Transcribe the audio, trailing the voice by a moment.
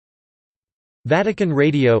Vatican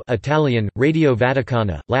Radio Italian, Radio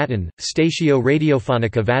Vaticana, Latin, Statio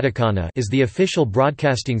Radiofonica Vaticana is the official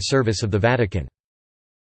broadcasting service of the Vatican.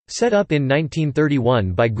 Set up in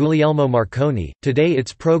 1931 by Guglielmo Marconi, today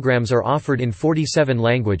its programs are offered in 47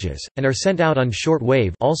 languages, and are sent out on short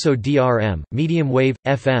wave, also DRM, medium wave,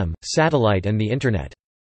 FM, satellite and the Internet.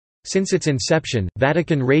 Since its inception,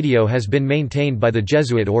 Vatican Radio has been maintained by the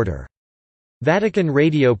Jesuit order. Vatican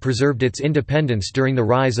Radio preserved its independence during the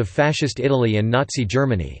rise of Fascist Italy and Nazi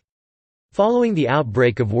Germany. Following the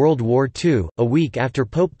outbreak of World War II, a week after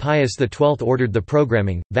Pope Pius XII ordered the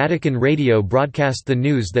programming, Vatican Radio broadcast the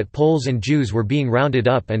news that Poles and Jews were being rounded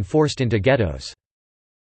up and forced into ghettos.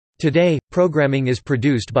 Today, programming is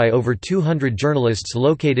produced by over 200 journalists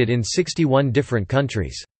located in 61 different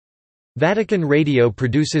countries. Vatican Radio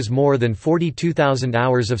produces more than 42,000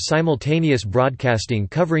 hours of simultaneous broadcasting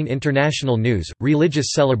covering international news, religious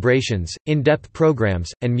celebrations, in-depth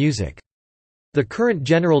programs, and music. The current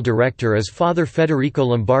general director is Father Federico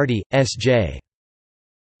Lombardi, S.J.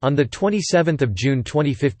 On 27 June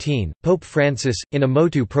 2015, Pope Francis, in a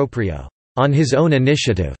motu proprio, on his own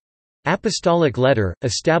initiative, apostolic letter,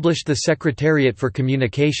 established the Secretariat for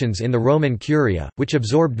Communications in the Roman Curia, which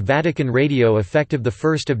absorbed Vatican Radio effective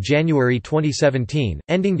 1 January 2017,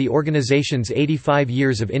 ending the organization's 85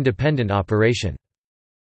 years of independent operation.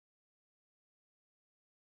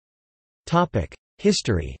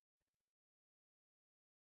 History.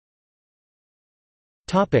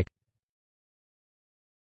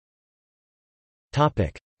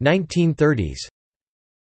 1930s.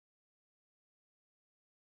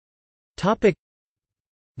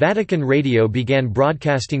 Vatican Radio began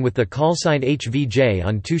broadcasting with the callsign HVJ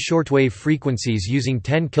on two shortwave frequencies using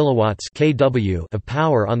 10 kilowatts (kW) of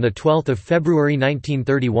power on 12 February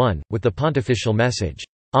 1931, with the pontifical message,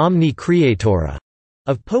 Omni Creatora,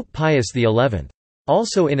 of Pope Pius XI.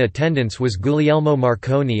 Also in attendance was Guglielmo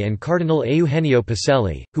Marconi and Cardinal Eugenio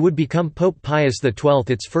Pacelli, who would become Pope Pius XII.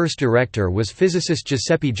 Its first director was physicist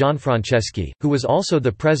Giuseppe Gianfranceschi, who was also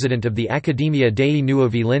the president of the Accademia dei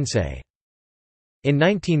Nuovi Lincei. In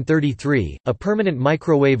 1933, a permanent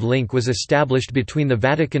microwave link was established between the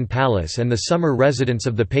Vatican Palace and the summer residence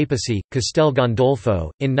of the papacy, Castel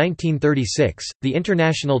Gandolfo. In 1936, the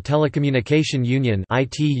International Telecommunication Union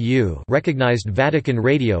 (ITU) recognized Vatican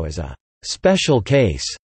Radio as a special case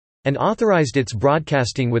and authorized its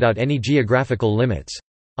broadcasting without any geographical limits.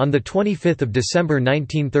 On 25 December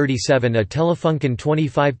 1937, a Telefunken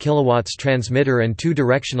 25 kW transmitter and two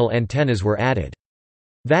directional antennas were added.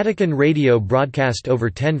 Vatican Radio broadcast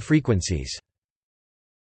over 10 frequencies.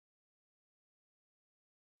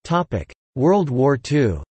 World War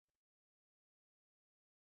II.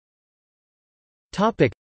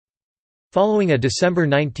 Following a December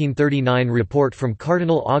 1939 report from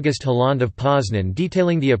Cardinal August Holland of Poznan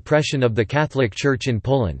detailing the oppression of the Catholic Church in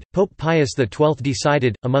Poland, Pope Pius XII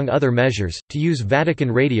decided, among other measures, to use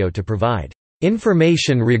Vatican Radio to provide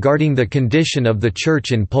information regarding the condition of the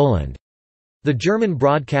Church in Poland. The German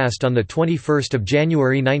broadcast on 21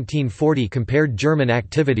 January 1940 compared German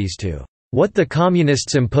activities to what the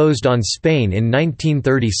Communists imposed on Spain in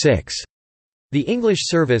 1936. The English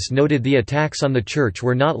service noted the attacks on the Church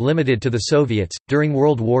were not limited to the Soviets. During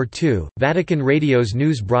World War II, Vatican Radio's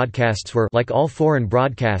news broadcasts were, like all foreign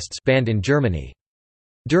broadcasts, banned in Germany.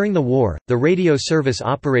 During the war, the radio service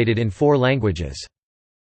operated in 4 languages.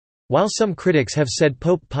 While some critics have said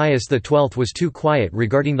Pope Pius XII was too quiet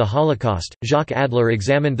regarding the Holocaust, Jacques Adler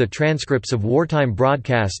examined the transcripts of wartime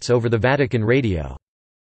broadcasts over the Vatican Radio.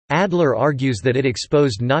 Adler argues that it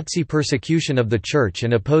exposed Nazi persecution of the Church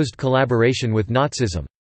and opposed collaboration with Nazism.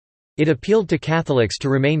 It appealed to Catholics to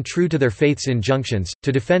remain true to their faith's injunctions,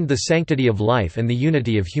 to defend the sanctity of life and the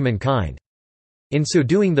unity of humankind. In so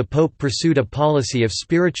doing, the Pope pursued a policy of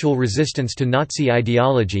spiritual resistance to Nazi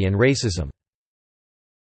ideology and racism.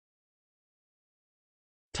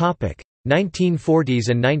 1940s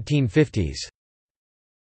and 1950s.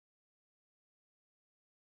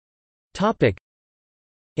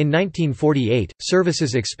 In 1948,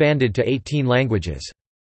 services expanded to 18 languages.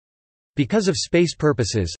 Because of space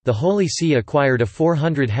purposes, the Holy See acquired a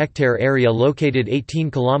 400-hectare area located 18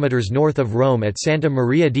 km north of Rome at Santa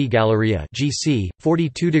Maria di Galleria (GC),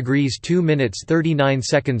 42 degrees 2 minutes 39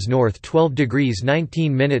 seconds north, 12 degrees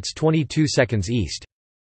 19 minutes 22 seconds east.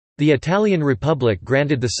 The Italian Republic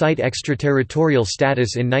granted the site extraterritorial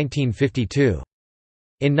status in 1952.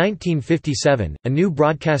 In 1957, a new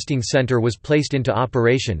broadcasting center was placed into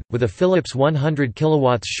operation, with a Philips 100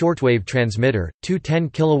 kW shortwave transmitter, two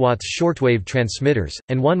 10 kW shortwave transmitters,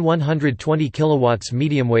 and one 120 kW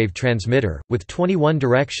mediumwave transmitter, with 21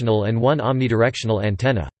 directional and one omnidirectional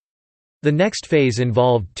antenna. The next phase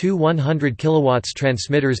involved two 100 kW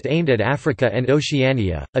transmitters aimed at Africa and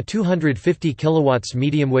Oceania, a 250 kW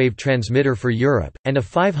medium-wave transmitter for Europe, and a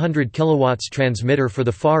 500 kW transmitter for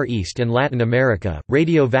the Far East and Latin America.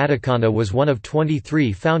 Radio Vaticana was one of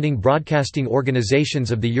 23 founding broadcasting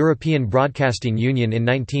organizations of the European Broadcasting Union in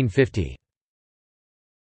 1950.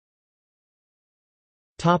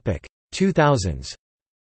 2000s.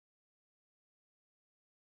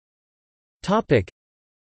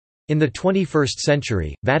 In the 21st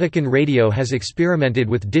century, Vatican Radio has experimented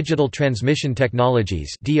with digital transmission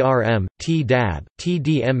technologies (DRM, TDAB,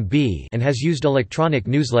 TDMB) and has used electronic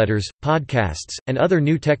newsletters, podcasts, and other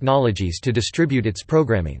new technologies to distribute its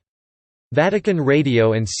programming. Vatican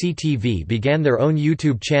Radio and CTV began their own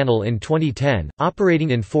YouTube channel in 2010,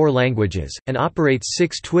 operating in 4 languages, and operates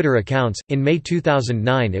 6 Twitter accounts. In May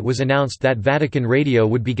 2009, it was announced that Vatican Radio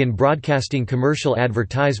would begin broadcasting commercial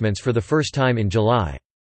advertisements for the first time in July.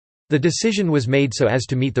 The decision was made so as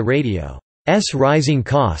to meet the radio's rising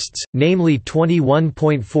costs, namely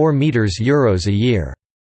 €21.4 euros a year.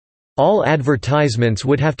 All advertisements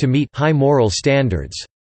would have to meet high moral standards.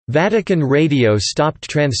 Vatican Radio stopped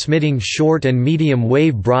transmitting short and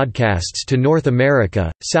medium-wave broadcasts to North America,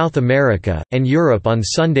 South America, and Europe on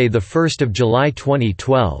Sunday 1 July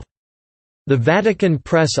 2012. The Vatican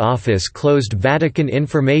Press Office closed Vatican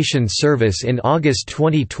Information Service in August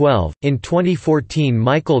 2012. In 2014,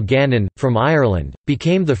 Michael Gannon, from Ireland,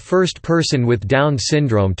 became the first person with Down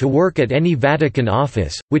syndrome to work at any Vatican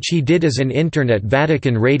office, which he did as an intern at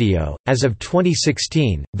Vatican Radio. As of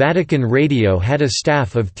 2016, Vatican Radio had a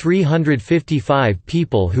staff of 355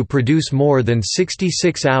 people who produce more than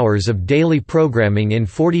 66 hours of daily programming in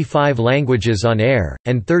 45 languages on air,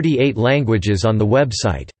 and 38 languages on the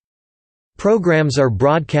website. Programs are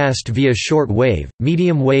broadcast via short-wave,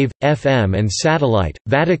 medium-wave, FM and satellite.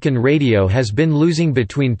 Vatican Radio has been losing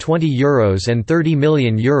between €20 and €30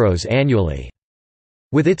 million annually.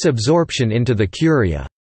 With its absorption into the Curia's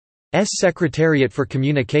Secretariat for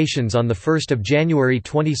Communications on 1 January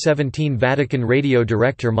 2017, Vatican Radio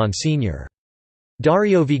Director Monsignor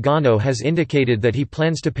Dario Vigano has indicated that he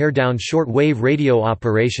plans to pare down short-wave radio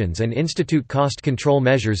operations and institute cost control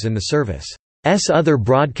measures in the service. Other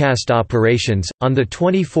broadcast operations. On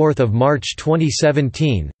 24 March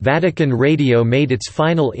 2017, Vatican Radio made its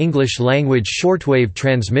final English-language shortwave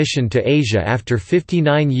transmission to Asia after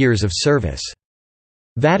 59 years of service.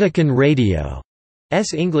 Vatican Radio's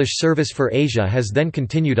English service for Asia has then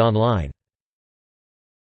continued online.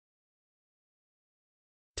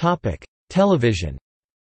 Television.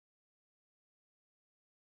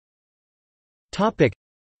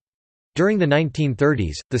 During the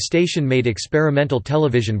 1930s, the station made experimental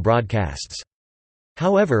television broadcasts.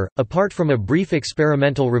 However, apart from a brief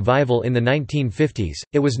experimental revival in the 1950s,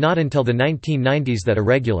 it was not until the 1990s that a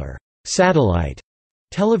regular satellite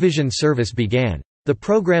television service began. The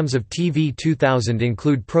programs of TV 2000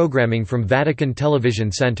 include programming from Vatican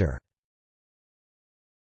Television Center.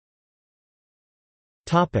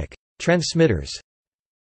 Transmitters.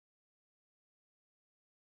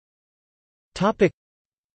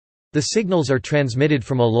 The signals are transmitted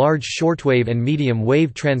from a large shortwave and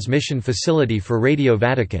medium-wave transmission facility for Radio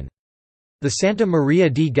Vatican. The Santa Maria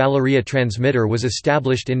di Galleria transmitter was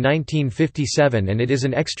established in 1957 and it is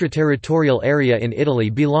an extraterritorial area in Italy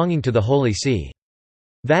belonging to the Holy See.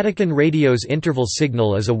 Vatican Radio's interval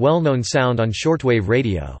signal is a well-known sound on shortwave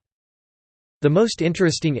radio. The most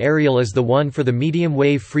interesting aerial is the one for the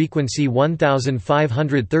medium-wave frequency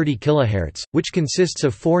 1530 kHz, which consists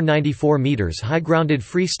of 494 meters high-grounded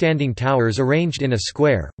freestanding towers arranged in a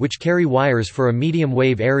square, which carry wires for a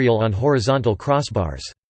medium-wave aerial on horizontal crossbars.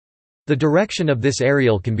 The direction of this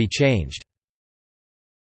aerial can be changed.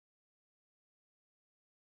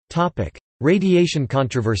 Radiation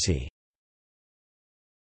controversy.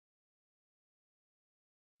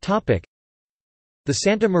 The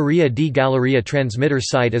Santa Maria di Galleria transmitter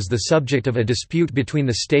site is the subject of a dispute between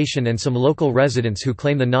the station and some local residents who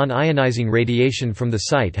claim the non-ionizing radiation from the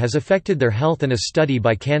site has affected their health, and a study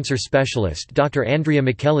by cancer specialist Dr. Andrea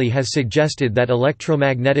Micheli has suggested that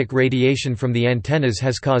electromagnetic radiation from the antennas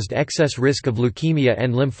has caused excess risk of leukemia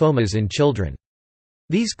and lymphomas in children.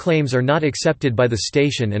 These claims are not accepted by the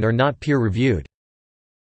station and are not peer-reviewed.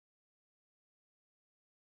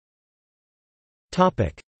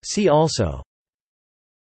 See also: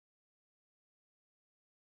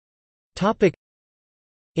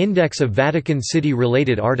 Index of Vatican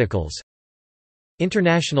City-related articles,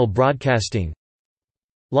 International broadcasting,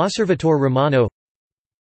 L'Osservatore Romano,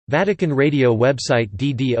 Vatican Radio website.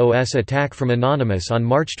 DDoS attack from Anonymous on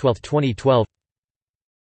March 12, 2012.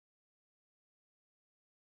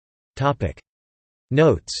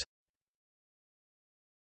 Notes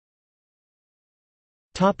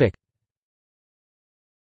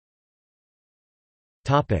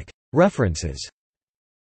References.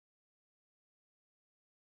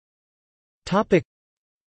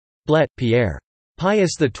 Blett, Pierre.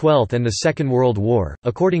 Pius XII and the Second World War,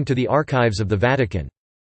 According to the Archives of the Vatican.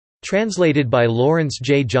 Translated by Lawrence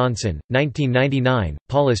J. Johnson, 1999,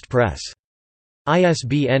 Paulist Press.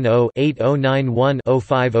 ISBN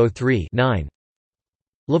 0-8091-0503-9.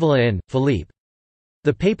 Lavallin, Philippe.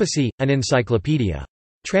 The Papacy, an Encyclopedia.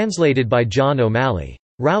 Translated by John O'Malley.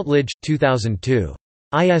 Routledge, 2002.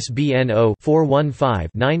 ISBN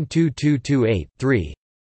 0-415-92228-3.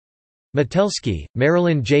 Metelsky,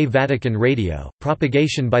 Marilyn J. Vatican Radio,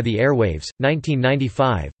 Propagation by the Airwaves,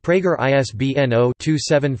 1995, Praeger ISBN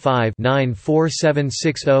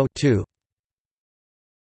 0-275-94760-2.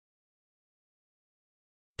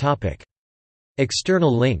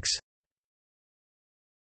 External links.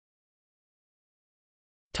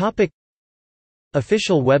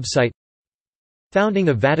 Official website. Founding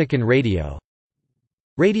of Vatican Radio.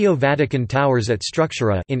 Radio Vatican Towers at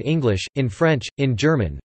Structura in English, in French, in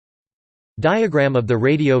German. Diagram of the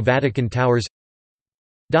Radio Vatican Towers.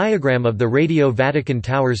 Diagram of the Radio Vatican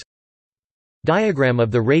Towers. Diagram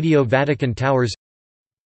of the Radio Vatican Towers.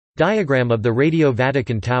 Diagram of the Radio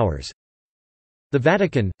Vatican Towers. The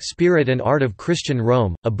Vatican, Spirit and Art of Christian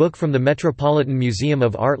Rome, a book from the Metropolitan Museum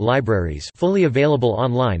of Art Libraries, fully available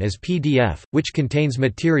online as PDF, which contains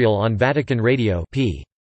material on Vatican Radio p.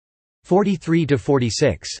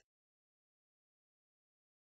 43–46.